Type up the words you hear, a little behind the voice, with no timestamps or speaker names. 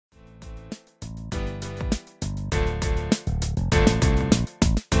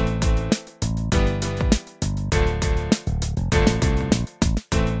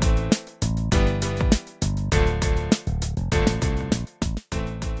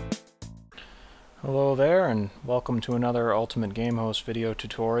Hello there, and welcome to another UltimateGameHost video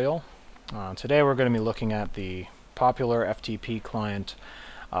tutorial. Today we're going to be looking at the popular FTP client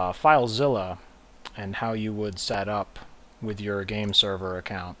FileZilla and how you would set up with your Gameserver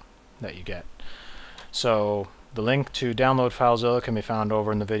account that you get. So the link to download FileZilla can be found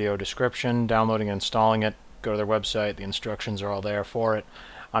over in the video description. Downloading and installing it, go to their website, the instructions are all there for it.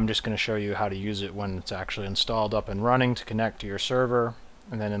 I'm just going to show you how to use it when it's actually installed up and running to connect to your server.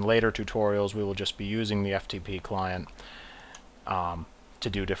 And then in later tutorials we will just be using the FTP client to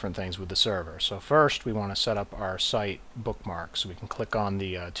do different things with the server. So first we want to set up our site bookmark. So we can click on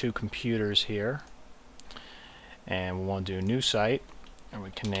the two computers here, and we want to do new site, and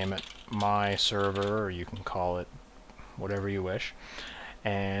we can name it my server, or you can call it whatever you wish.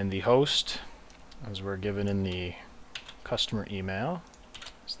 And the host, as we're given in the customer email,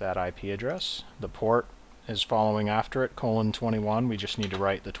 is that IP address. The port is following after it, :21. We just need to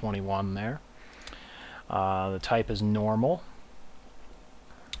write the 21 there. The type is normal,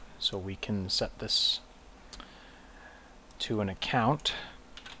 so we can set this to an account,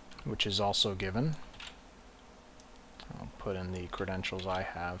 which is also given. I'll put in the credentials I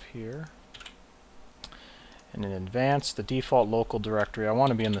have here. And in advanced, the default local directory, I want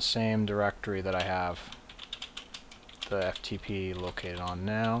to be in the same directory that I have the FTP located on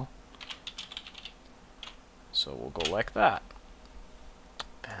now. So we'll go like that.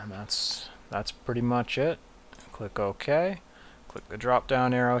 And that's pretty much it. Click OK. Click the drop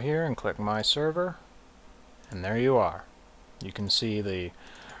down arrow here and click My Server. And there you are. You can see the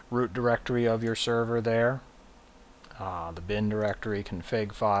root directory of your server there. The bin directory,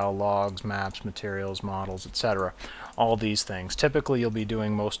 config file, logs, maps, materials, models, etc. All these things. Typically you'll be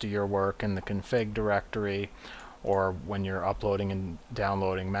doing most of your work in the config directory, or when you're uploading and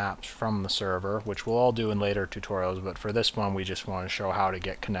downloading maps from the server, which we'll all do in later tutorials, but for this one we just want to show how to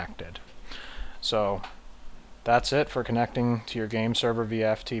get connected. So that's it for connecting to your game server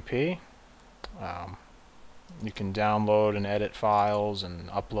via FTP. You can download and edit files and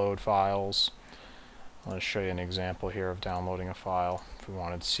upload files. I'll just show you an example here of downloading a file. If we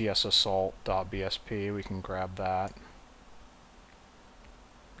wanted csassault.bsp, we can grab that.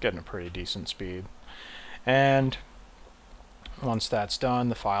 Getting a pretty decent speed. And once that's done,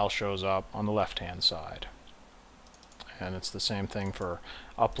 the file shows up on the left-hand side. And it's the same thing for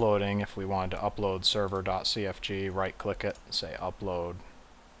uploading. If we wanted to upload server.cfg, right-click it, say upload,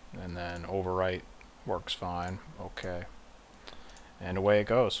 and then overwrite works fine. OK. And away it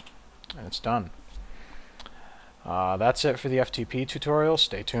goes. And it's done. That's it for the FTP tutorial.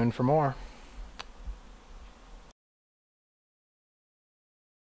 Stay tuned for more.